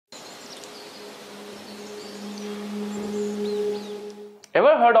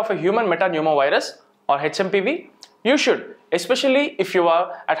Ever heard of a human metapneumovirus or HMPV? You should, especially if you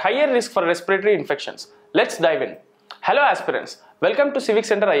are at higher risk for respiratory infections. Let's dive in. Hello aspirants, welcome to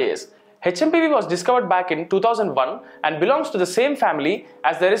CivicCentreIAS. HMPV was discovered back in 2001 and belongs to the same family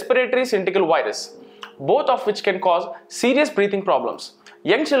as the respiratory syncytial virus, both of which can cause serious breathing problems.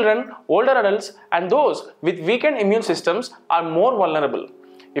 Young children, older adults, and those with weakened immune systems are more vulnerable.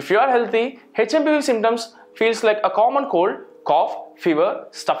 If you are healthy, HMPV symptoms feels like a common cold, cough, fever,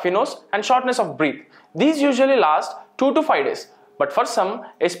 stuffy nose, and shortness of breath. These usually last 2 to 5 days. But for some,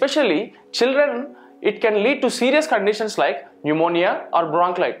 especially children, it can lead to serious conditions like pneumonia or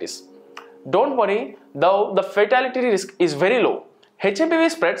bronchitis. Don't worry, though the fatality risk is very low. HMPV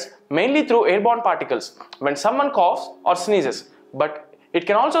spreads mainly through airborne particles when someone coughs or sneezes, but it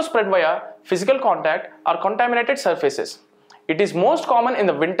can also spread via physical contact or contaminated surfaces. It is most common in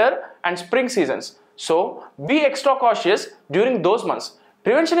the winter and spring seasons, so be extra cautious during those months.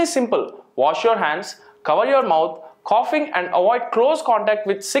 Prevention is simple. Wash your hands, cover your mouth, coughing, and avoid close contact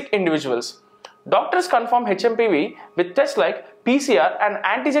with sick individuals. Doctors confirm HMPV with tests like PCR and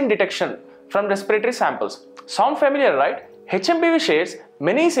antigen detection from respiratory samples. Sound familiar, right? HMPV shares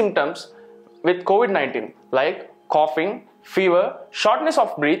many symptoms with COVID-19 like coughing, fever, shortness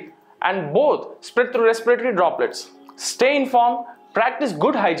of breath, and both spread through respiratory droplets. Stay informed, practice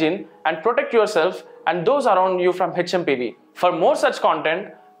good hygiene, and protect yourself and those around you from HMPV. For more such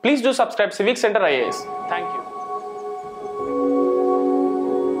content, please do subscribe CivicCentre IAS. Thank you.